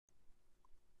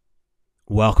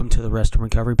Welcome to the Rest and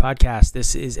Recovery Podcast.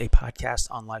 This is a podcast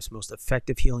on life's most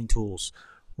effective healing tools,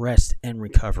 rest and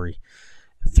recovery,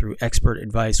 through expert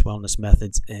advice, wellness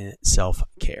methods, and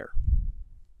self-care.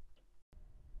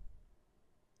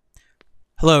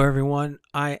 Hello, everyone.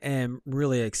 I am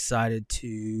really excited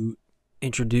to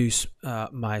introduce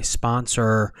my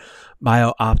sponsor,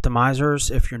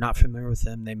 BioOptimizers. If you're not familiar with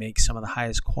them, they make some of the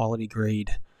highest quality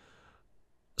grade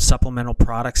supplemental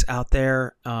products out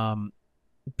there.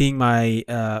 Being my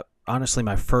honestly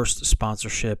my first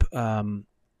sponsorship,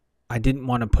 I didn't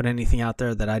want to put anything out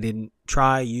there that I didn't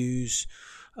try, use,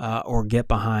 or get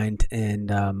behind,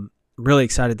 and really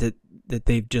excited that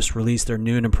they've just released their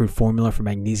new and improved formula for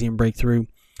Magnesium Breakthrough,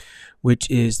 which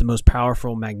is the most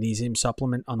powerful magnesium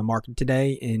supplement on the market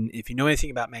today. And if you know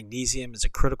anything about magnesium, it's a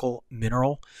critical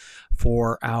mineral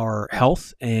for our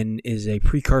health and is a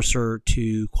precursor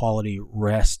to quality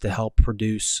rest to help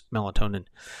produce melatonin.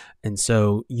 And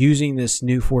so using this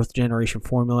new 4th generation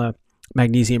formula,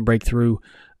 Magnesium Breakthrough,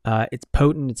 it's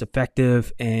potent, it's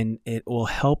effective, and it will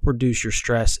help reduce your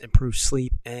stress, improve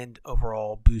sleep, and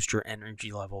overall boost your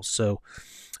energy levels. So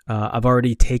I've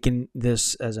already taken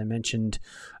this, as I mentioned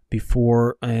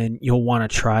before, and you'll want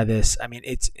to try this. I mean,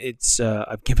 it's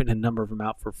I've given a number of them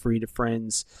out for free to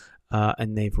friends,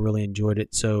 and they've really enjoyed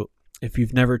it. So if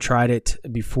you've never tried it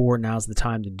before, now's the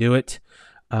time to do it.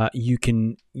 You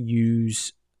can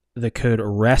use the code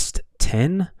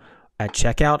REST10 at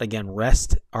checkout. Again,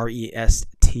 REST,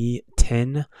 R-E-S-T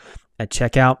 10 at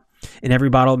checkout. In every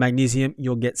bottle of magnesium,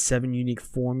 you'll get 7 unique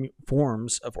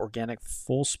forms of organic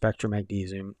full spectrum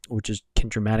magnesium, which can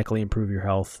dramatically improve your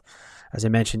health. As I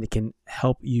mentioned, it can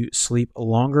help you sleep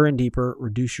longer and deeper,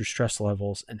 reduce your stress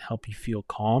levels, and help you feel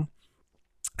calm.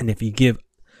 And if you give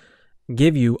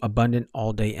you abundant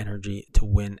all-day energy to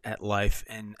win at life.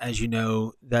 And as you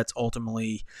know, that's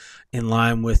ultimately in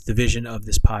line with the vision of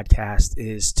this podcast,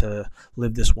 is to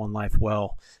live this one life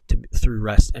well through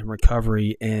rest and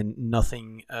recovery. And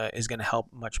nothing is going to help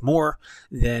much more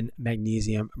than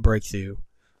Magnesium Breakthrough.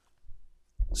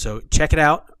 So check it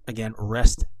out. Again,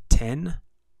 REST 10,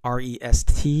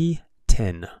 R-E-S-T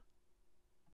 10.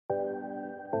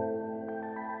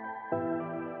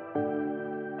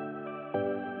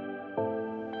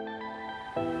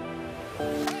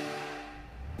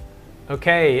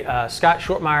 Okay, Scott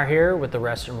Shortmeyer here with the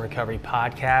Rest and Recovery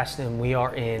Podcast, and we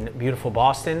are in beautiful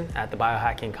Boston at the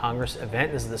Biohacking Congress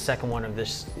event. This is the second one of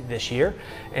this year,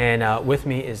 and with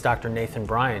me is Dr. Nathan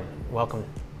Bryan. Welcome.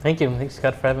 Thank you. Thanks,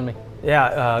 Scott, for having me.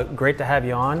 Yeah, great to have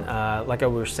you on. Like I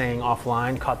was saying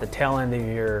offline, caught the tail end of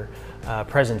your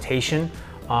presentation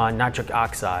on nitric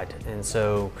oxide, and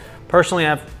so personally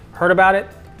I've heard about it,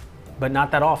 but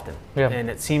not that often. Yeah. And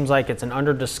it seems like it's an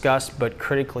under-discussed but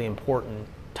critically important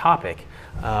topic.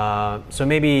 So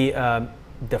maybe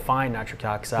define nitric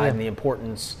oxide and the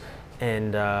importance,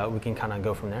 and we can kind of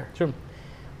go from there. Sure.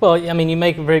 Well, I mean, you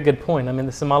make a very good point. I mean,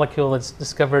 this is a molecule that's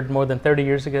discovered more than 30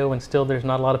 years ago, and still there's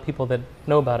not a lot of people that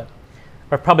know about it,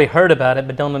 or probably heard about it,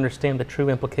 but don't understand the true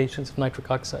implications of nitric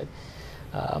oxide.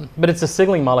 But it's a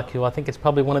signaling molecule. I think it's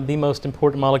probably one of the most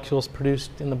important molecules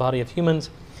produced in the body of humans.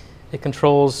 It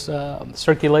controls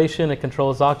circulation, it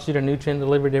controls oxygen or nutrient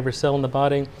delivery to every cell in the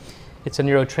body. It's a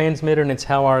neurotransmitter, and it's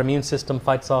how our immune system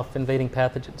fights off invading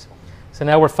pathogens. So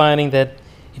now we're finding that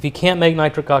if you can't make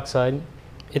nitric oxide,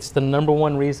 it's the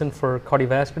 #1 reason for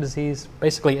cardiovascular disease,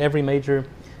 basically every major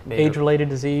age-related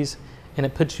disease, and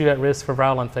it puts you at risk for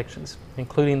viral infections,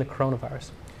 including the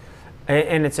coronavirus.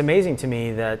 And it's amazing to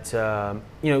me that,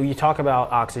 you talk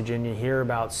about oxygen, you hear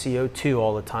about CO2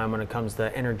 all the time when it comes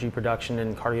to energy production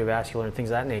and cardiovascular and things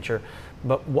of that nature,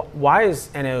 but why is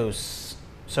NO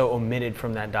so omitted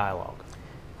from that dialogue?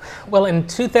 Well, in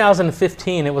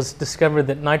 2015, it was discovered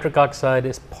that nitric oxide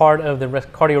is part of the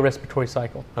cardiorespiratory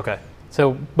cycle. Okay.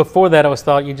 So before that, it was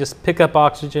thought you just pick up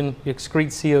oxygen, you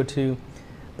excrete CO2,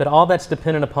 but all that's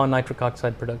dependent upon nitric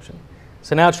oxide production.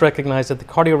 So now it's recognized that the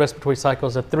cardiorespiratory cycle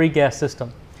is a 3-gas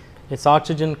system. It's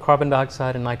oxygen, carbon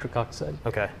dioxide, and nitric oxide.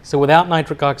 Okay. So without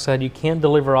nitric oxide, you can't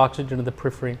deliver oxygen to the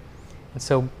periphery. And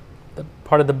so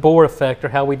part of the Bohr effect, or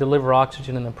how we deliver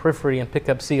oxygen in the periphery and pick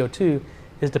up CO2,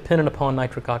 is dependent upon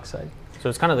nitric oxide. So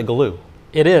it's kind of the glue.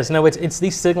 It is. No, it's the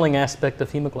signaling aspect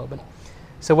of hemoglobin.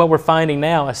 So what we're finding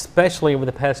now, especially over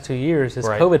the past 2 years, is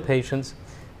COVID patients,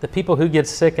 the people who get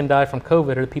sick and die from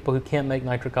COVID are the people who can't make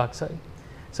nitric oxide.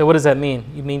 So what does that mean?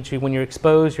 It means when you're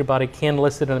exposed, your body can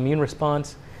elicit an immune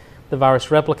response. The virus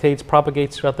replicates,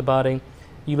 propagates throughout the body.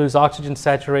 You lose oxygen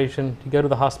saturation, you go to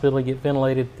the hospital, you get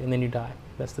ventilated, and then you die.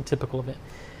 That's the typical event.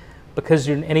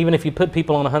 And even if you put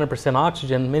people on 100%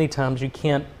 oxygen, many times you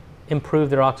can't improve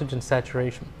their oxygen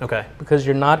saturation. Okay. Because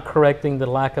you're not correcting the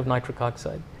lack of nitric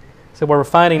oxide. So what we're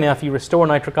finding now, if you restore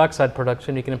nitric oxide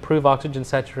production, you can improve oxygen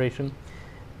saturation,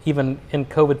 even in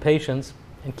COVID patients,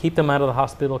 and keep them out of the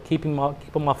hospital, keep them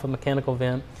off a mechanical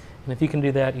vent. And if you can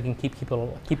do that, you can keep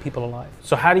people alive.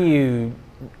 So how do you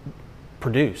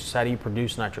produce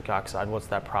nitric oxide? What's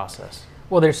that process?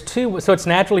 Well, there's two. So it's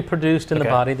naturally produced in the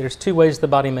body. There's two ways the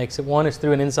body makes it. One is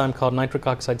through an enzyme called nitric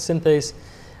oxide synthase.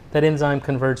 That enzyme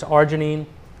converts arginine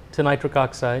to nitric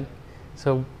oxide.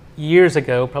 So years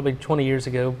ago, probably 20 years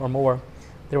ago or more,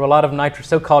 there were a lot of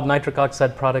so-called nitric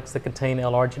oxide products that contain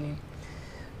L-arginine.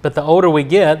 But the older we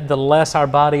get, the less our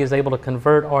body is able to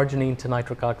convert arginine to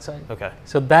nitric oxide. Okay.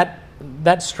 So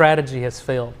that strategy has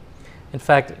failed. In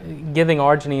fact, giving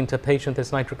arginine to a patient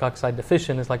that's nitric oxide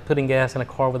deficient is like putting gas in a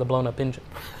car with a blown-up engine.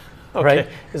 Okay. Right?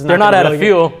 They're not out of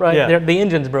fuel, right? Yeah. The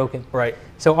engine's broken. Right.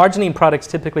 So arginine products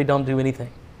typically don't do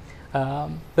anything.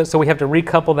 So we have to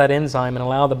recouple that enzyme and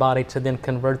allow the body to then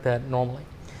convert that normally.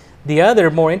 The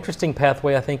other more interesting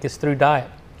pathway, I think, is through diet.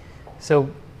 So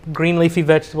green leafy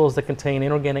vegetables that contain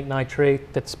inorganic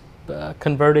nitrate that's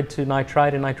converted to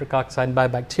nitrite and nitric oxide by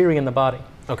bacteria in the body.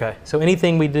 Okay. So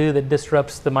anything we do that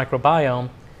disrupts the microbiome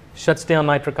shuts down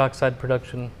nitric oxide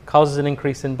production, causes an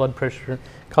increase in blood pressure,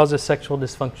 causes sexual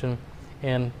dysfunction,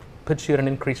 and puts you at an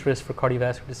increased risk for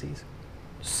cardiovascular disease.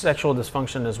 Sexual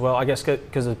dysfunction as well, I guess,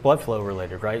 because it's blood flow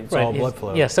related, right? It's all blood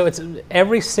flow. Yeah, so it's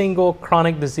every single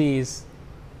chronic disease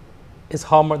is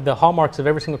the hallmarks of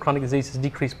every single chronic disease is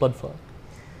decreased blood flow.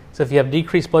 So if you have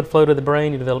decreased blood flow to the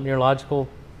brain, you develop neurological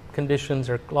conditions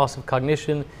or loss of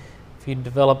cognition. If you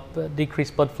develop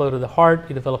decreased blood flow to the heart,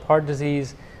 you develop heart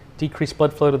disease. Decreased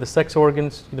blood flow to the sex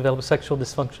organs, you develop sexual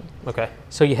dysfunction. Okay.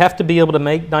 So you have to be able to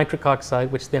make nitric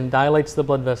oxide, which then dilates the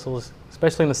blood vessels,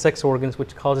 especially in the sex organs,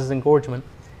 which causes engorgement,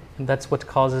 and that's what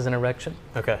causes an erection.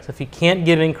 Okay. So if you can't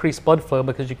get increased blood flow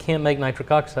because you can't make nitric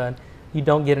oxide, you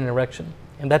don't get an erection,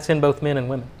 and that's in both men and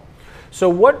women.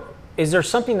 So is there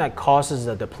something that causes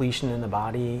a depletion in the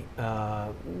body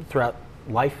throughout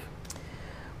life?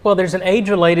 Well, there's an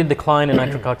age-related decline in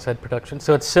nitric oxide production.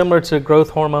 So it's similar to growth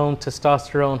hormone,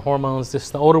 testosterone hormones.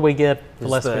 Just the older we get, the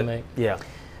less we make. Yeah.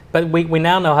 But we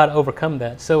now know how to overcome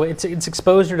that. So it's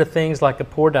exposure to things like a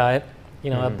poor diet,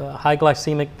 a high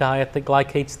glycemic diet that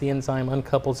glycates the enzyme,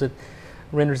 uncouples it,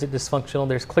 renders it dysfunctional.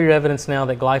 There's clear evidence now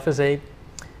that glyphosate,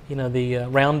 the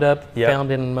Roundup found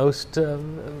in most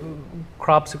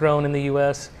crops grown in the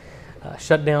U.S.,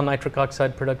 shut down nitric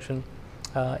oxide production.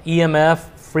 EMF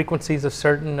frequencies of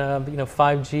certain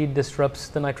 5G disrupts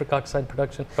the nitric oxide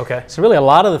production. Okay. So really a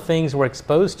lot of the things we're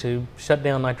exposed to shut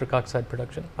down nitric oxide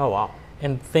production. Oh wow.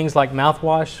 And things like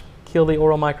mouthwash kill the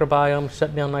oral microbiome,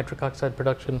 shut down nitric oxide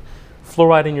production.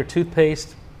 Fluoride in your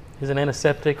toothpaste is an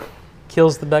antiseptic,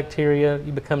 kills the bacteria,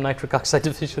 you become nitric oxide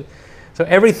deficient. So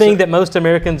everything that most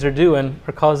Americans are doing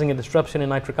are causing a disruption in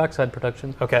nitric oxide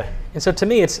production. Okay. And so to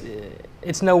me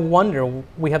it's no wonder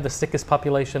we have the sickest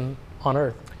population on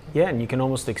Earth. Yeah, and you can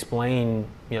almost explain,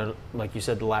 like you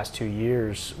said, the last 2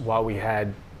 years, why we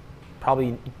had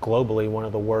probably globally one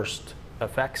of the worst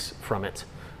effects from it.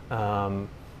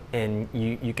 And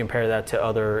you compare that to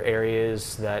other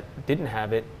areas that didn't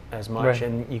have it as much, right.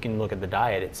 And you can look at the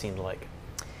diet, it seemed like.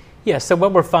 Yeah, so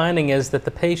what we're finding is that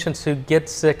the patients who get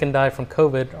sick and die from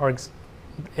COVID are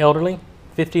elderly,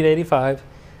 50 to 85,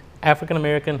 African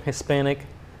American, Hispanic,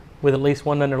 with at least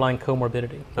one underlying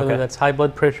comorbidity, whether that's high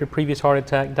blood pressure, previous heart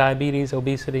attack, diabetes,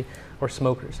 obesity, or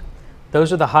smokers.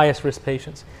 Those are the highest risk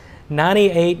patients.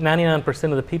 99%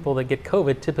 of the people that get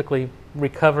COVID typically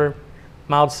recover,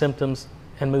 mild symptoms,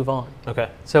 and move on. Okay.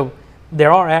 So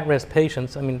there are at-risk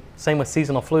patients. I mean, same with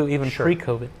seasonal flu, even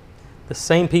pre-COVID. The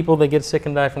same people that get sick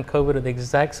and die from COVID are the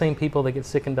exact same people that get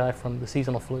sick and die from the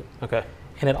seasonal flu. Okay.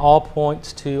 And it all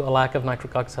points to a lack of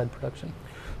nitric oxide production.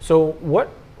 So what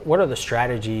are the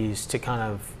strategies to kind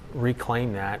of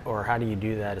reclaim that, or how do you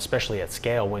do that, especially at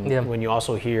scale when you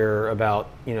also hear about,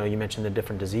 you mentioned the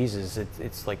different diseases,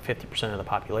 it's like 50% of the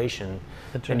population,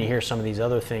 and you hear some of these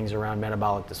other things around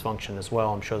metabolic dysfunction as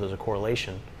well. I'm sure there's a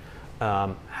correlation.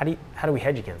 How do we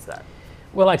hedge against that?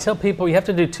 Well, I tell people you have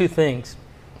to do two things.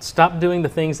 Stop doing the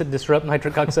things that disrupt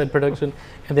nitric oxide production,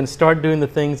 and then start doing the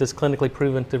things that's clinically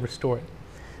proven to restore it.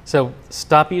 So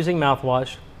stop using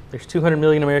mouthwash. There's 200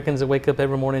 million Americans that wake up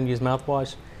every morning and use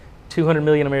mouthwash. 200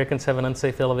 million Americans have an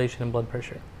unsafe elevation in blood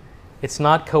pressure. It's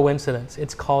not coincidence,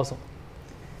 it's causal.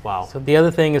 Wow. So the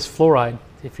other thing is fluoride.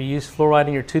 If you use fluoride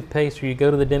in your toothpaste or you go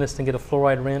to the dentist and get a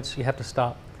fluoride rinse, you have to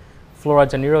stop.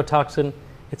 Fluoride's a neurotoxin,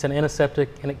 it's an antiseptic,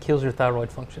 and it kills your thyroid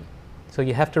function. So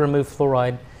you have to remove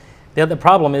fluoride. The other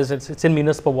problem is it's in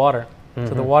municipal water. So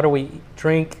the water we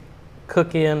drink,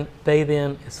 cook in, bathe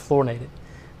in is fluorinated.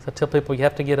 So I tell people you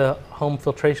have to get a home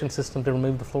filtration system to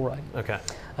remove the fluoride. Okay.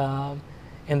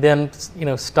 And then,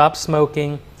 stop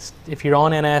smoking. If you're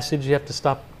on antacids, you have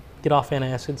to get off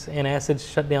antacids. Antacids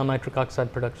shut down nitric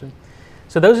oxide production.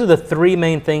 So those are the three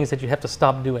main things that you have to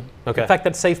stop doing. Okay. In fact,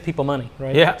 that saves people money,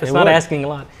 right? Yeah, It's not asking a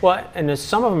lot. Well, and there's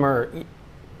some of them are,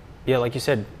 like you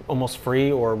said, almost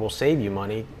free or will save you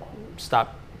money.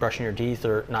 Stop brushing your teeth,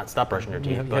 or not stop brushing your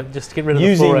teeth, but just get rid of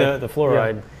using the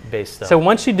fluoride-based stuff. So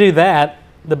once you do that,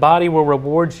 the body will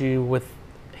reward you with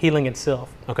healing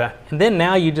itself. Okay. And then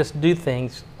now you just do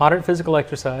things, moderate physical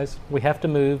exercise. We have to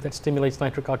move. That stimulates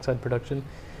nitric oxide production.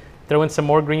 Throw in some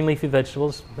more green leafy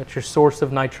vegetables. That's your source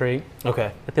of nitrate.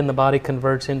 Okay. That then the body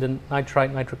converts into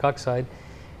nitric oxide.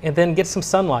 And then get some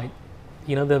sunlight.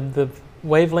 The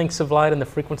wavelengths of light and the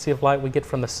frequency of light we get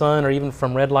from the sun, or even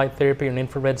from red light therapy or an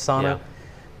infrared sauna,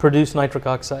 produce nitric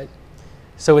oxide.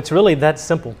 So it's really that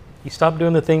simple. You stop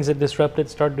doing the things that disrupt it,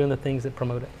 start doing the things that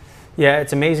promote it. Yeah,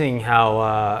 it's amazing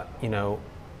how, the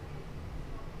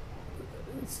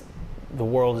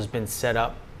world has been set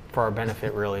up for our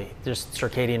benefit, really. Just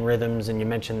circadian rhythms, and you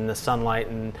mentioned the sunlight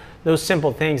and those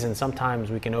simple things, and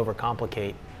sometimes we can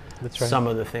overcomplicate some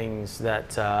of the things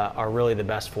that are really the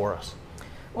best for us.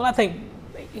 Well, I think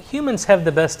humans have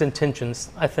the best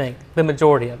intentions, the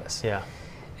majority of us. Yeah.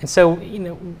 And so,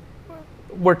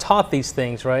 we're taught these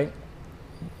things, right?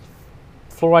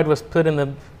 Fluoride was put in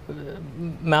the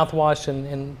mouthwash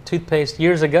and toothpaste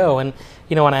years ago, and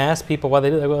when I ask people why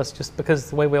they do that, well, it's just because it's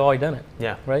the way we've always done it.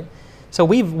 Yeah. Right. So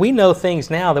we know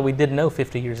things now that we didn't know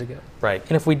 50 years ago. Right.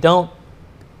 And if we don't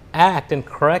act and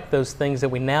correct those things that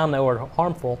we now know are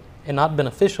harmful and not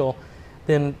beneficial,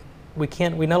 then we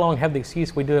no longer have the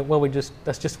excuse. We do it well.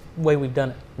 That's just the way we've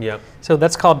done it. Yep. So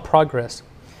that's called progress.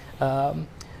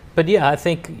 But yeah, I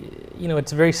think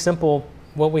it's very simple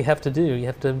what we have to do. You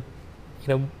have to,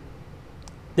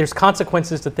 there's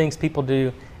consequences to things people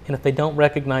do, and if they don't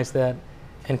recognize that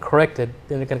and correct it,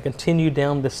 then they're going to continue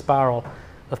down this spiral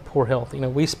of poor health.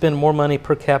 We spend more money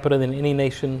per capita than any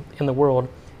nation in the world,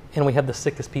 and we have the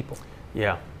sickest people.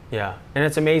 Yeah, yeah. And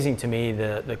it's amazing to me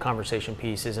the conversation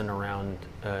piece isn't around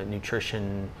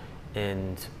nutrition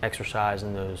and exercise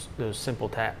and those simple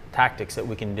tactics that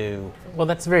we can do. Well,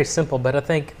 that's very simple, but I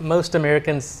think most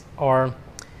Americans are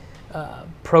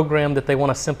programmed that they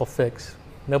want a simple fix.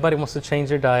 Nobody wants to change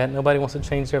their diet. Nobody wants to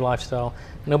change their lifestyle.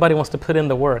 Nobody wants to put in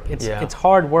the work. It's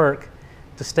hard work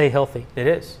to stay healthy. It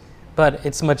is. But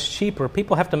it's much cheaper.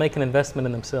 People have to make an investment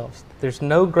in themselves. There's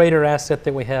no greater asset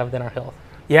that we have than our health.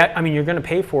 Yeah, I mean, you're going to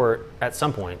pay for it at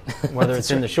some point, whether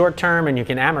it's in the short term and you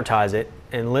can amortize it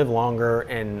and live longer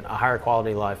and a higher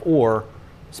quality life, or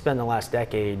spend the last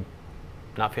decade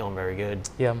not feeling very good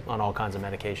on all kinds of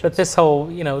medications. But this whole,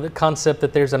 the concept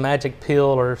that there's a magic pill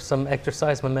or some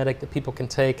exercise mimetic that people can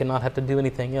take and not have to do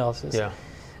anything else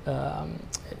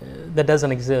that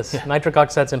doesn't exist. Yeah. Nitric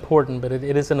oxide's important, but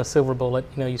it isn't a silver bullet.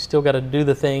 You still got to do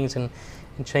the things and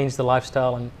change the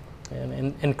lifestyle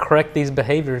and correct these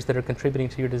behaviors that are contributing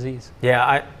to your disease.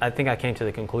 Yeah, I think I came to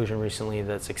the conclusion recently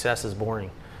that success is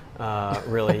boring.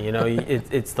 Really,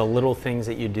 it's the little things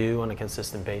that you do on a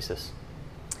consistent basis.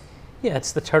 Yeah,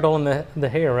 it's the turtle and the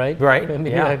hare, right? Right. I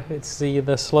mean, it's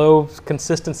the slow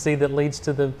consistency that leads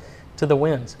to the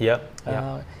wins. Yep.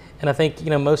 And I think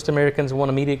most Americans want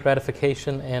immediate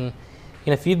gratification, and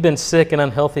if you've been sick and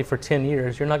unhealthy for 10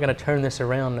 years, you're not going to turn this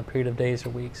around in a period of days or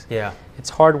weeks. Yeah.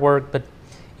 It's hard work, but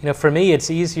for me,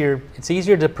 it's easier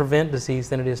to prevent disease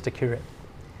than it is to cure it.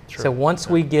 True. So once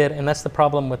we get, and that's the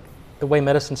problem with the way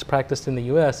medicine's practiced in the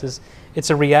U.S., is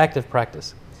it's a reactive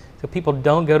practice. So people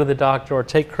don't go to the doctor or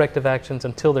take corrective actions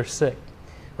until they're sick.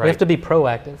 Right. We have to be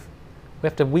proactive. We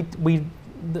have to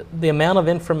the amount of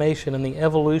information and the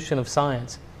evolution of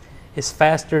science is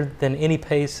faster than any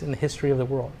pace in the history of the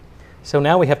world. So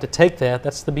now we have to take that.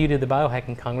 That's the beauty of the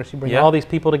Biohacking Congress. You bring all these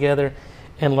people together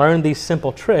and learn these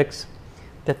simple tricks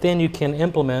that then you can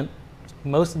implement,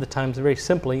 most of the times very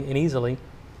simply and easily,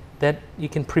 that you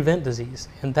can prevent disease.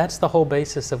 And that's the whole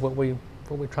basis of what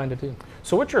we're trying to do.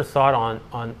 So what's your thought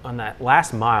on that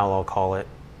last mile, I'll call it,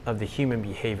 of the human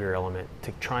behavior element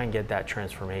to try and get that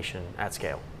transformation at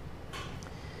scale?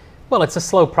 Well, it's a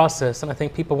slow process, and I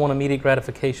think people want immediate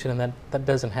gratification, and that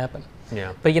doesn't happen.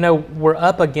 Yeah. But we're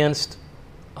up against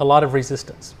a lot of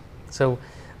resistance. So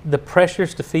the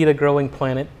pressures to feed a growing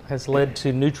planet has led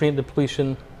to nutrient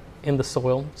depletion in the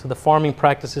soil. So the farming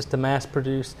practices to mass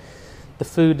produce the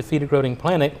food to feed a growing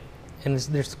planet, and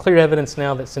there's clear evidence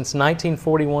now that since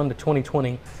 1941 to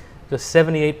 2020, there's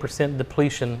 78%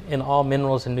 depletion in all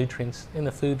minerals and nutrients in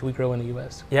the food we grow in the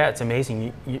U.S. Yeah, it's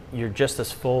amazing. You're just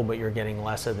as full, but you're getting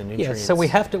less of the nutrients. Yeah,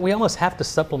 so we almost have to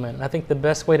supplement. And I think the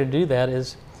best way to do that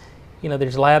is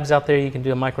there's labs out there, you can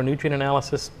do a micronutrient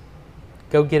analysis,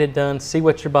 go get it done, see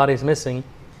what your body's missing,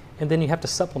 and then you have to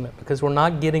supplement because we're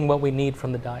not getting what we need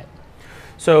from the diet.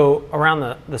 So around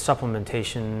the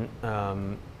supplementation,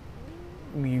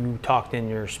 you talked in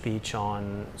your speech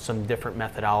on some different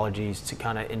methodologies to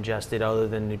kind of ingest it other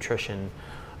than nutrition.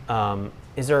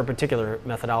 Is there a particular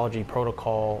methodology,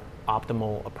 protocol,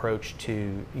 optimal approach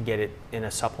to get it in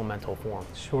a supplemental form?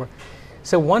 Sure.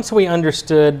 So once we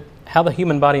understood how the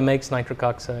human body makes nitric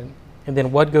oxide and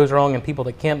then what goes wrong in people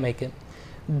that can't make it,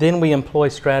 then we employ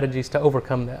strategies to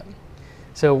overcome that.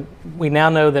 So we now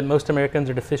know that most Americans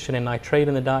are deficient in nitrate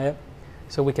in the diet,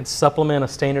 so we can supplement a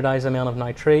standardized amount of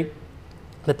nitrate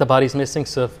that the body's missing.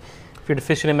 So if you're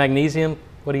deficient in magnesium,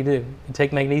 what do? You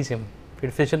take magnesium. If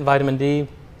you're deficient in vitamin D,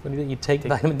 what do? You take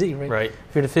vitamin D, right? Right.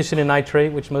 If you're deficient in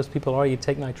nitrate, which most people are, you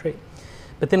take nitrate.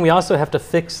 But then we also have to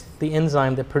fix the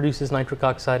enzyme that produces nitric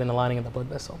oxide in the lining of the blood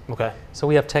vessel. Okay. So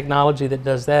we have technology that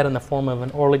does that in the form of an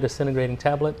orally disintegrating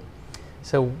tablet.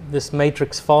 So this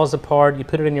matrix falls apart, you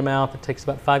put it in your mouth, it takes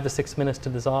about 5 to 6 minutes to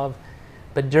dissolve.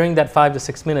 But during that 5 to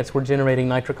 6 minutes, we're generating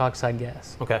nitric oxide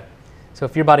gas. Okay. So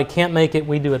if your body can't make it,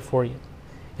 we do it for you.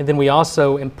 And then we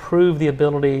also improve the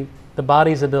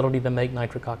body's ability to make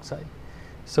nitric oxide.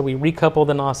 So we recouple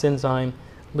the NOS enzyme,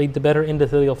 lead to better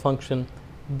endothelial function,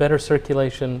 better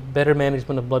circulation, better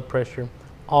management of blood pressure,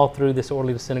 all through this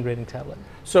orally disintegrating tablet.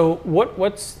 So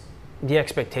what's the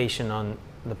expectation on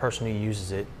the person who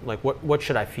uses it? Like what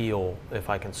should I feel if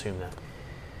I consume that?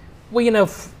 Well,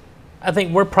 I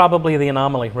think we're probably the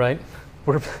anomaly, right?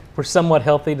 We're somewhat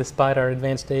healthy despite our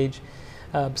advanced age.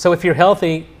 So if you're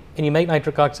healthy and you make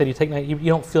nitric oxide, you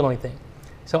don't feel anything.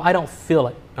 So I don't feel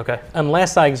it. Okay.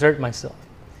 Unless I exert myself.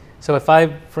 So if I,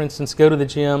 for instance, go to the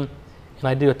gym and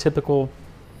I do a typical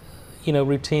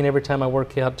routine every time I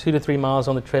work out, 2 to 3 miles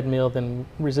on the treadmill, then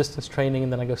resistance training,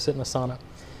 and then I go sit in a sauna.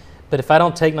 But if I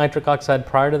don't take nitric oxide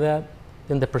prior to that,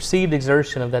 then the perceived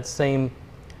exertion of that same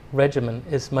regimen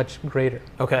is much greater.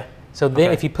 Okay. So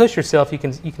then if you push yourself, you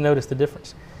can notice the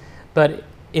difference. But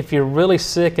if you're really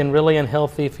sick and really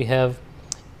unhealthy, if you have,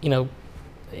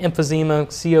 emphysema,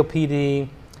 COPD,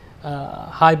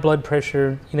 high blood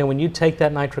pressure, when you take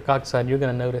that nitric oxide, you're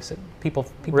going to notice it. People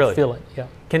really feel it. Yeah.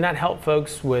 Can that help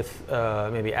folks with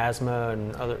maybe asthma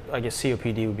and other? I guess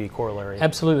COPD would be corollary.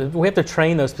 Absolutely. We have to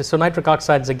train those. So nitric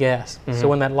oxide is a gas. Mm-hmm. So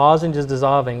when that lozenge is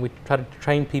dissolving, we try to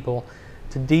train people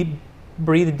to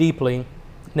breathe deeply,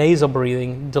 nasal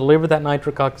breathing, deliver that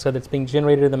nitric oxide that's being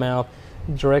generated in the mouth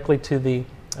directly to the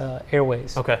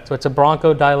airways. Okay. So it's a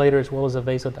bronchodilator as well as a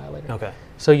vasodilator. Okay.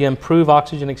 So you improve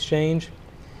oxygen exchange,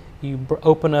 you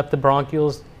open up the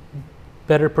bronchioles,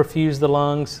 better perfuse the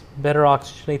lungs, better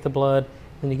oxygenate the blood,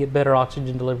 and you get better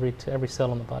oxygen delivery to every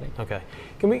cell in the body. Okay.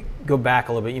 Can we go back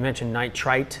a little bit? You mentioned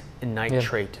nitrite and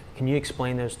nitrate. Yeah. Can you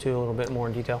explain those two a little bit more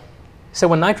in detail? So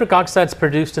when nitric oxide is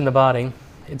produced in the body,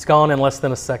 it's gone in less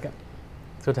than a second.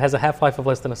 So it has a half-life of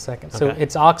less than a second. Okay. So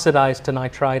it's oxidized to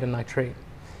nitrite and nitrate.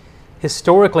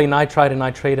 Historically, nitrite and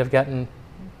nitrate have gotten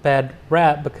bad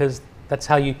rap because that's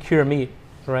how you cure meat,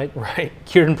 right? Right.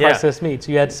 Cured and processed meats.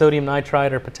 You add sodium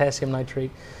nitrite or potassium nitrate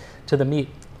to the meat.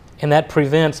 And that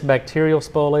prevents bacterial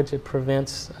spoilage, it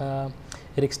prevents,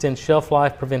 it extends shelf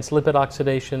life, prevents lipid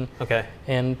oxidation. Okay.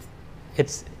 And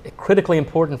it's critically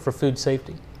important for food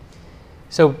safety.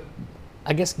 So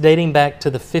I guess dating back to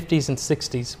the 50s and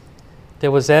 60s, there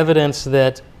was evidence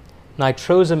that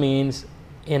nitrosamines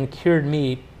in cured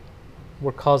meat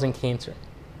were causing cancer.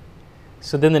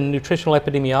 So then the nutritional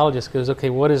epidemiologist goes, okay,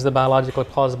 what is the biologically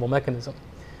plausible mechanism?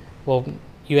 Well,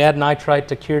 you add nitrite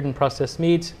to cured and processed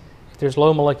meats. If there's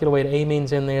low molecular weight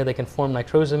amines in there, they can form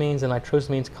nitrosamines, and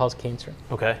nitrosamines cause cancer.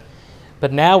 Okay.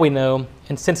 But now we know,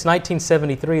 and since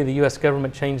 1973, the U.S.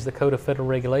 government changed the Code of Federal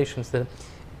Regulations that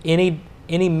any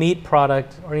meat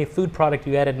product or any food product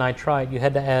you added nitrite, you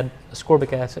had to add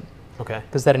ascorbic acid. Okay.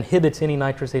 Because that inhibits any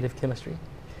nitrosative chemistry.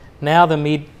 Now the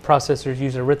meat processors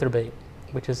use erythrobate,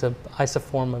 which is an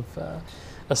isoform of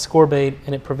ascorbate,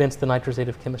 and it prevents the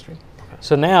nitrosative chemistry. Okay.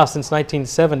 So now, since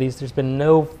 1970s, there's been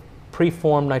no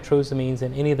preformed nitrosamines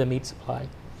in any of the meat supply.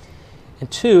 And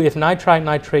two, if nitrite and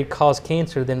nitrate cause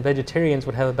cancer, then vegetarians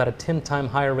would have about a 10-time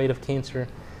higher rate of cancer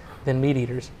than meat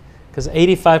eaters. Because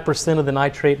 85% of the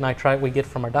nitrite we get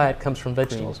from our diet comes from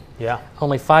vegetables. Yeah.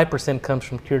 Only 5% comes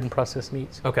from cured and processed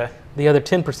meats. Okay. The other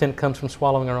 10% comes from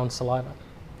swallowing our own saliva.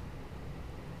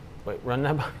 Wait, run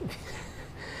that by me.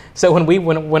 So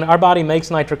when our body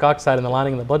makes nitric oxide in the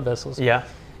lining of the blood vessels, yeah,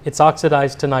 it's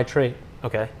oxidized to nitrate.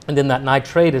 Okay. And then that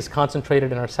nitrate is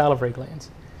concentrated in our salivary glands.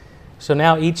 So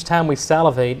now each time we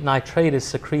salivate, nitrate is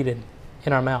secreted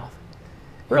in our mouth.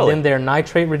 Really? And then there are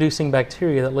nitrate-reducing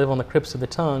bacteria that live on the crypts of the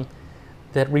tongue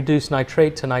that reduce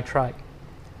nitrate to nitrite.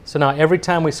 So now every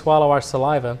time we swallow our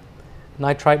saliva,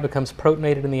 nitrite becomes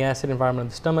protonated in the acid environment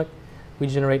of the stomach. We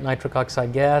generate nitric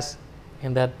oxide gas,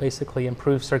 and that basically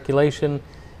improves circulation,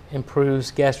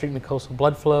 improves gastric mucosal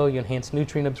blood flow, you enhance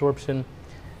nutrient absorption,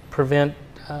 prevent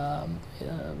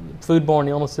foodborne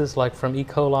illnesses like from E.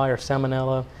 coli or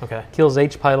salmonella, kills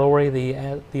H.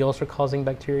 pylori, the ulcer-causing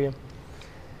bacteria.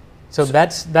 So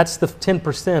that's the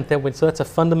 10% so that's a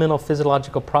fundamental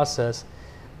physiological process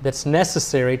that's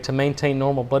necessary to maintain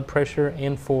normal blood pressure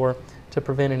and to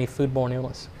prevent any foodborne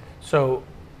illness. So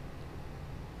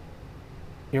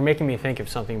you're making me think of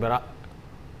something, but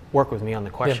work with me on the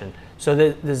question. Yeah.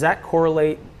 So does that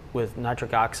correlate with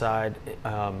nitric oxide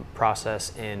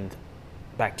process and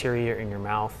bacteria in your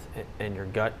mouth and your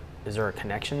gut? Is there a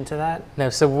connection to that?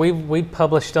 No. So we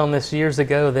published on this years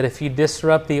ago that if you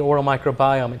disrupt the oral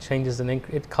microbiome,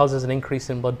 it causes an increase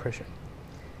in blood pressure.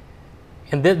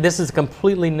 And this is a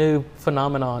completely new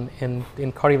phenomenon in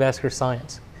cardiovascular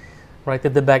science, right?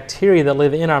 That the bacteria that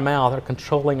live in our mouth are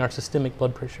controlling our systemic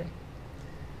blood pressure.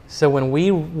 So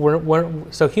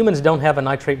so humans don't have a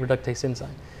nitrate reductase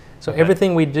enzyme. So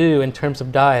everything we do in terms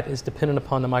of diet is dependent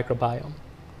upon the microbiome.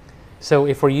 So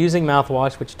if we're using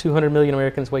mouthwash, which 200 million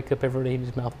Americans wake up every day and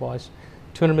use mouthwash,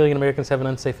 200 million Americans have an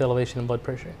unsafe elevation in blood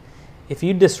pressure. If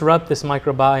you disrupt this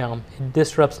microbiome, it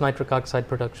disrupts nitric oxide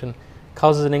production,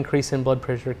 causes an increase in blood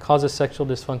pressure, causes sexual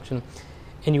dysfunction,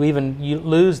 and you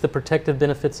lose the protective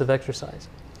benefits of exercise.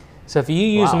 So if you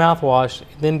use mouthwash,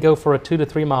 then go for a 2 to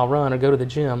 3 mile run or go to the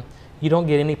gym, you don't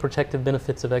get any protective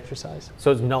benefits of exercise.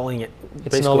 So it's nulling it,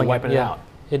 basically wiping it out.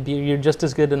 You're just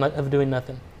as good of doing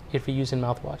nothing if you're using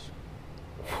mouthwash.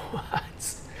 What?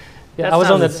 Yeah, that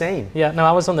sounds insane. Yeah, no,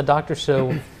 I was on the doctor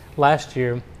show last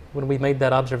year when we made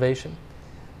that observation,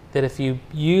 that if you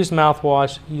use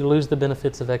mouthwash, you lose the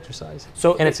benefits of exercise.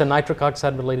 And it's a nitric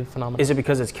oxide related phenomenon. Is it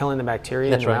because it's killing the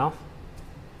bacteria in your mouth?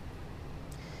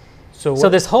 So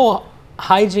this whole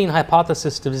hygiene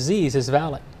hypothesis to disease is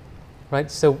valid,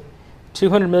 right? So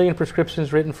 200 million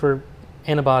prescriptions written for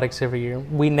antibiotics every year.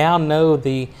 We now know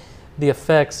the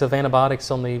effects of antibiotics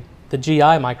on the GI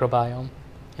microbiome,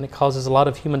 and it causes a lot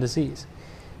of human disease.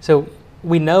 So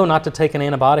we know not to take an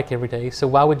antibiotic every day, so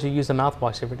why would you use a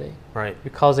mouthwash every day? Right.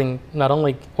 You're causing not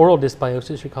only oral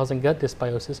dysbiosis, you're causing gut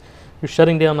dysbiosis, you're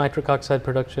shutting down nitric oxide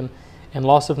production, and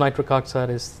loss of nitric oxide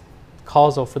is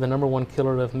causal for the #1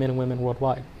 killer of men and women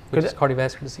worldwide, which is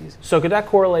cardiovascular disease. So could that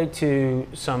correlate to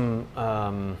some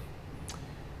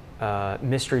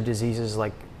mystery diseases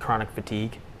like chronic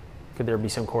fatigue? Could there be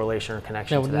some correlation or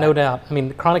connection to that? No doubt. I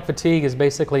mean, chronic fatigue is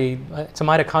basically, it's a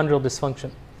mitochondrial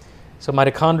dysfunction. So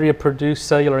mitochondria produce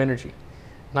cellular energy.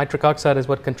 Nitric oxide is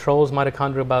what controls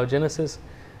mitochondrial biogenesis.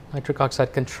 Nitric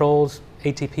oxide controls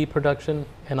ATP production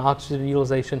and oxygen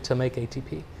utilization to make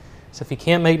ATP. So if you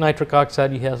can't make nitric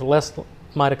oxide, you have less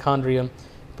mitochondria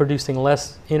producing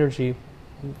less energy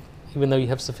even though you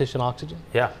have sufficient oxygen.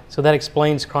 Yeah. So that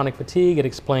explains chronic fatigue, it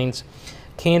explains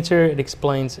cancer, it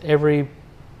explains every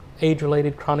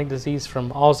age-related chronic disease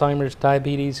from Alzheimer's,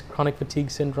 diabetes, chronic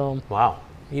fatigue syndrome. Wow.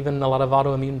 Even a lot of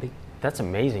autoimmunity. That's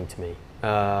amazing to me.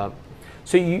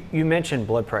 So you mentioned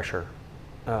blood pressure.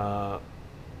 Can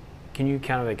you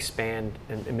kind of expand,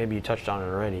 and maybe you touched on it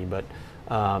already, but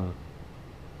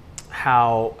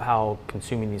how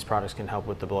consuming these products can help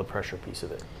with the blood pressure piece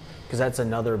of it? Because that's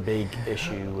another big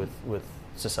issue with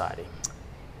society.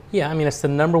 Yeah, I mean, it's the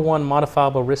 #1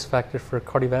 modifiable risk factor for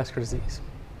cardiovascular disease.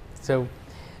 So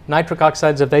nitric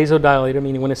oxide is a vasodilator,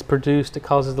 meaning when it's produced, it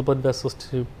causes the blood vessels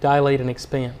to dilate and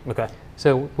expand. Okay.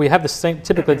 So we have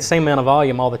typically the same amount of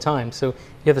volume all the time. So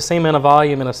you have the same amount of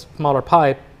volume in a smaller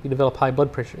pipe, you develop high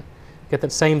blood pressure. Get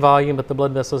that same volume, but the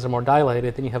blood vessels are more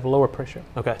dilated, then you have lower pressure.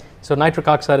 Okay. So nitric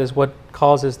oxide is what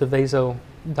causes the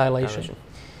vasodilation.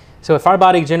 So if our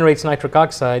body generates nitric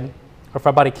oxide, or if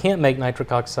our body can't make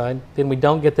nitric oxide, then we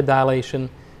don't get the dilation,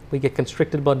 we get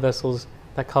constricted blood vessels,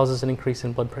 that causes an increase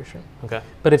in blood pressure. Okay.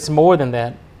 But it's more than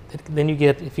that. Then you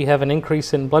get, if you have an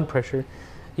increase in blood pressure,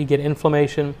 you get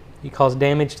inflammation, you cause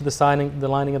damage to the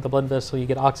lining of the blood vessel, you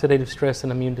get oxidative stress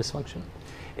and immune dysfunction.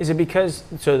 Is it because,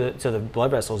 so the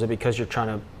blood vessel, is it because you're trying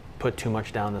to put too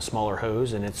much down the smaller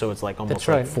hose, and it's like almost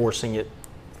like forcing it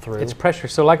through? It's pressure.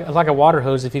 So like a water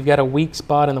hose, if you've got a weak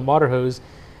spot in the water hose,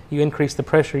 you increase the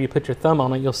pressure, you put your thumb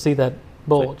on it, you'll see that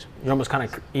bulge. So you're almost kind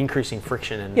of increasing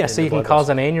friction in so you can cause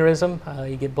an aneurysm.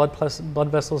 You get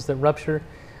blood vessels that rupture.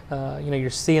 You're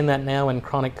seeing that now in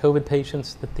chronic COVID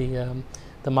patients, that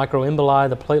the microemboli,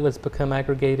 the platelets become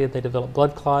aggregated, they develop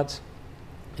blood clots.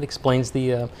 It explains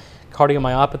the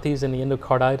cardiomyopathies and the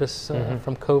endocarditis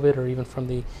from COVID or even from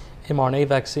the mRNA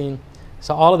vaccine.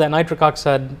 So all of that nitric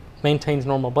oxide maintains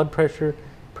normal blood pressure,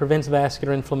 prevents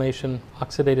vascular inflammation,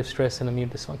 oxidative stress, and immune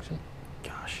dysfunction.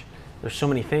 Gosh, there's so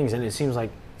many things, and it seems like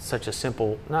such a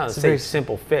simple, not It's to a say very-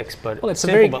 simple fix, but Well, it's a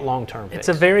simple very- but long-term fix. It's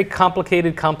a very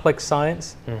complicated, complex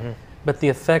science, Mhm. but the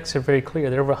effects are very clear.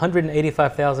 There are over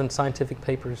 185,000 scientific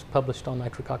papers published on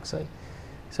nitric oxide.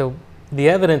 So the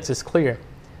evidence is clear.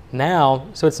 Now,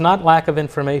 so it's not lack of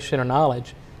information or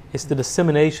knowledge, it's the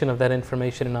dissemination of that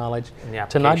information and knowledge And the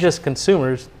to not application. just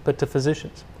consumers, but to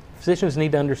physicians. Physicians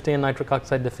need to understand nitric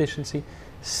oxide deficiency,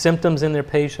 symptoms in their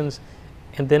patients,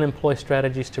 and then employ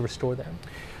strategies to restore them.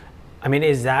 I mean,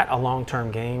 is that a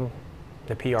long-term game,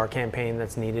 the PR campaign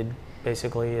that's needed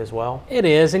basically as well? It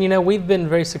is, and we've been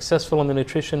very successful in the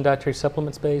nutrition dietary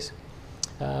supplement space,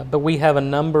 but we have a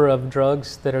number of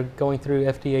drugs that are going through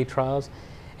FDA trials,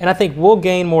 and I think we'll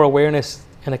gain more awareness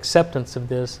and acceptance of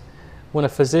this when a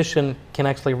physician can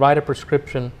actually write a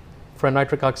prescription for a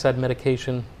nitric oxide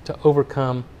medication to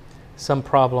overcome some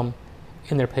problem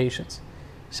in their patients.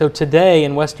 So today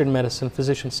in Western medicine,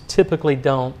 physicians typically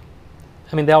don't.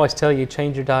 They always tell you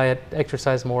change your diet,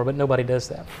 exercise more, but nobody does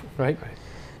that, right?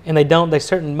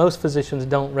 And most physicians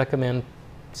don't recommend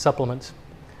supplements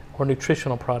or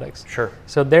nutritional products. Sure.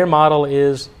 So their model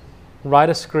is write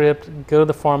a script, go to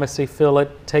the pharmacy, fill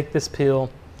it, take this pill.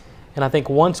 And I think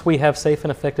once we have safe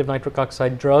and effective nitric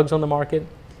oxide drugs on the market,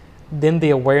 then the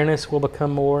awareness will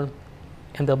become more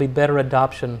and there'll be better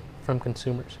adoption from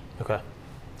consumers. Okay.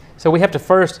 So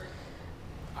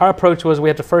our approach was we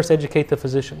have to first educate the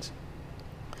physicians.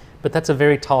 But that's a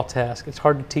very tall task. It's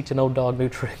hard to teach an old dog new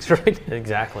tricks, right?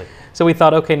 Exactly. So we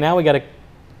thought, okay, now we got to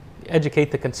educate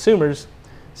the consumers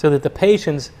so that the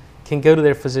patients can go to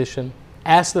their physician,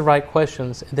 ask the right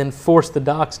questions, and then force the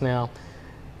docs now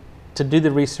to do the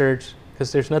research,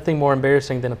 because there's nothing more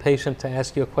embarrassing than a patient to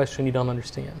ask you a question you don't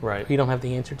understand, Right. you don't have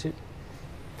the answer to.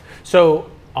 So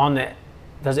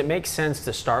does it make sense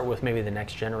to start with maybe the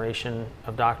next generation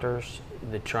of doctors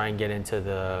that try and get into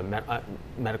the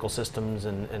medical systems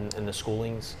and the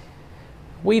schoolings?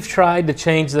 We've tried to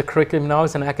change the curriculum. I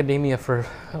was in academia for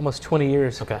almost 20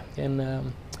 years. Okay.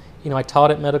 And, I taught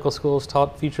at medical schools,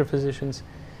 taught future physicians.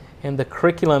 And the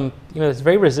curriculum, it's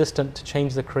very resistant to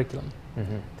change the curriculum.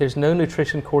 Mm-hmm. There's no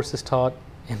nutrition courses taught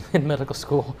in medical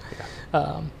school.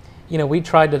 We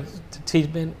tried to teach,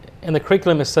 and the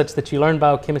curriculum is such that you learn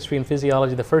biochemistry and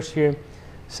physiology the first year.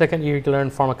 Second year, you learn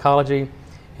pharmacology.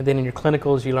 And then in your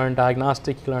clinicals, you learn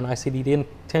diagnostic, you learn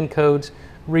ICD-10 codes,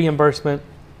 reimbursement,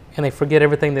 and they forget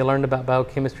everything they learned about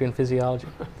biochemistry and physiology.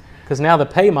 Because now the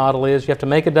pay model is you have to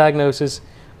make a diagnosis.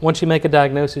 Once you make a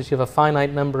diagnosis, you have a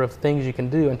finite number of things you can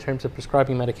do in terms of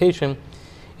prescribing medication,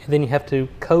 and then you have to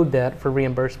code that for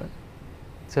reimbursement.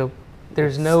 So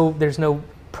there's no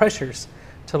pressures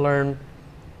to learn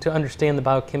to understand the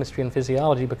biochemistry and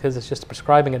physiology, because it's just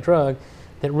prescribing a drug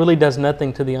that really does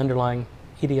nothing to the underlying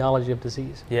etiology of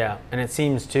disease. Yeah, and it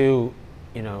seems too,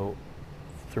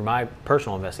 through my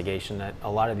personal investigation, that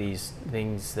a lot of these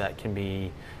things that can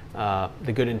be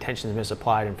the good intentions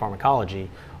misapplied in pharmacology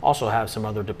also have some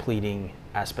other depleting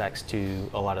aspects to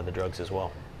a lot of the drugs as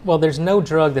well. Well, there's no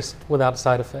drug that's without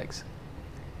side effects.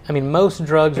 Most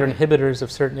drugs are inhibitors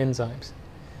of certain enzymes,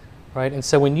 right? And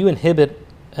so when you inhibit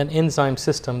an enzyme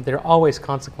system, there are always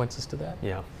consequences to that.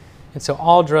 Yeah. And so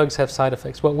all drugs have side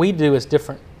effects. What we do is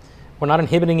different. We're not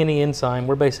inhibiting any enzyme.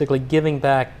 We're basically giving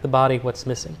back the body what's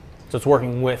missing. So it's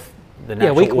working with the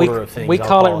natural order of things. We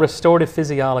call it restorative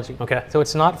physiology. Okay. So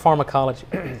it's not pharmacology.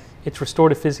 It's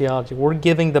restorative physiology. We're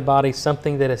giving the body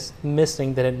something that is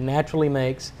missing that it naturally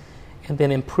makes, and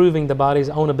then improving the body's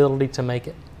own ability to make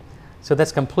it. So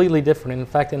that's completely different. In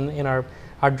fact, in our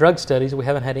drug studies, we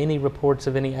haven't had any reports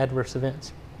of any adverse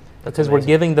events. Because we're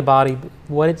giving the body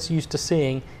what it's used to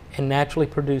seeing and naturally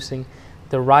producing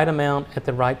the right amount at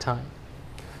the right time.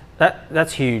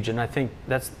 That's huge, and I think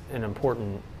that's an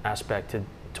important aspect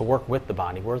to work with the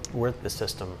body, work with the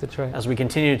system. That's right. As we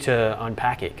continue to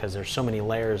unpack it, because there's so many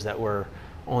layers that we're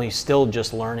only still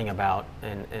just learning about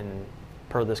and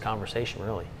per this conversation,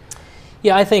 really.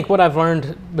 Yeah, I think what I've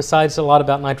learned, besides a lot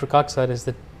about nitric oxide, is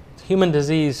that human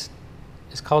disease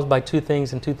is caused by two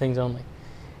things and two things only.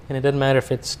 And it doesn't matter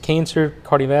if it's cancer,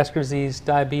 cardiovascular disease,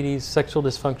 diabetes, sexual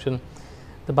dysfunction.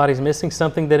 The body's missing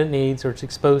something that it needs, or it's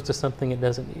exposed to something it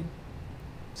doesn't need.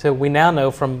 So we now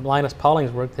know from Linus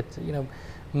Pauling's work that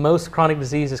most chronic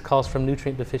disease is caused from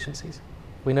nutrient deficiencies.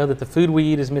 We know that the food we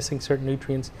eat is missing certain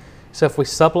nutrients. So if we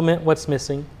supplement what's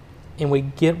missing and we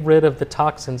get rid of the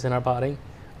toxins in our body,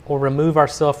 or remove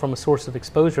ourselves from a source of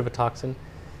exposure of a toxin,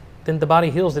 then the body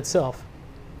heals itself.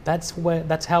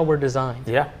 That's how we're designed.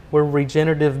 Yeah. We're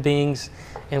regenerative beings,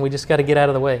 and we just got to get out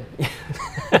of the way.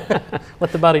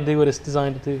 Let the body do what it's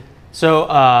designed to do.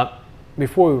 So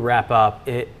before we wrap up,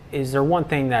 is there one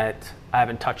thing that I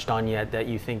haven't touched on yet that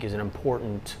you think is an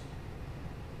important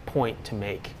point to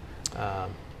make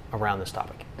around this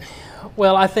topic?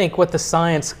 Well, I think what the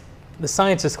science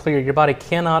is clear. Your body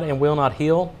cannot and will not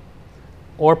heal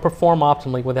or perform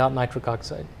optimally without nitric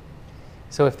oxide.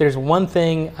 So if there's one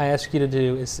thing I ask you to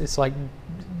do, it's like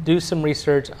do some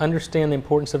research, understand the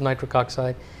importance of nitric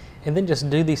oxide, and then just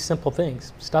do these simple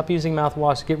things. Stop using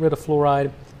mouthwash, get rid of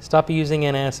fluoride, stop using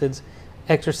antacids,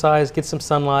 exercise, get some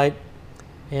sunlight,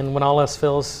 and when all else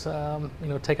fails,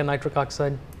 take a nitric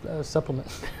oxide supplement.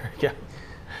 Yeah.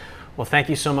 Well, thank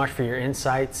you so much for your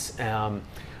insights.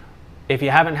 If you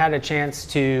haven't had a chance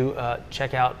to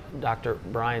check out Dr.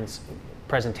 Bryan's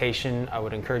presentation, I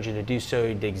would encourage you to do so.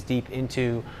 He digs deep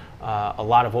into a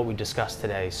lot of what we discussed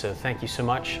today. So thank you so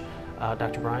much,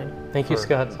 Dr. Bryan. Thank you,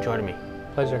 Scott. Joining me.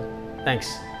 Pleasure.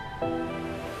 Thanks.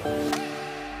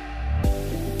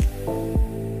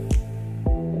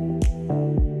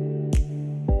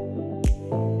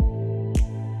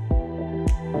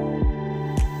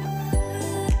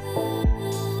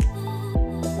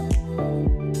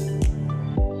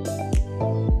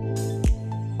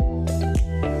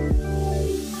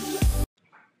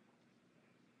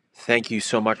 Thank you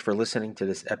so much for listening to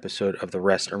this episode of the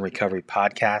Rest and Recovery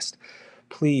Podcast.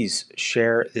 Please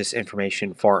share this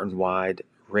information far and wide,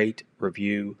 rate,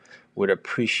 review. Would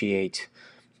appreciate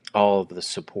all of the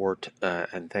support,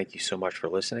 and thank you so much for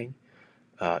listening.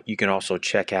 You can also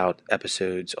check out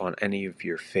episodes on any of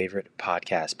your favorite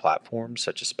podcast platforms,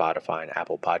 such as Spotify and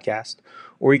Apple Podcast,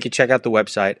 or you can check out the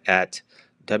website at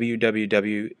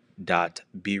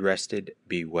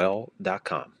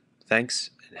www.berestedbewell.com. Thanks,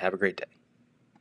 and have a great day.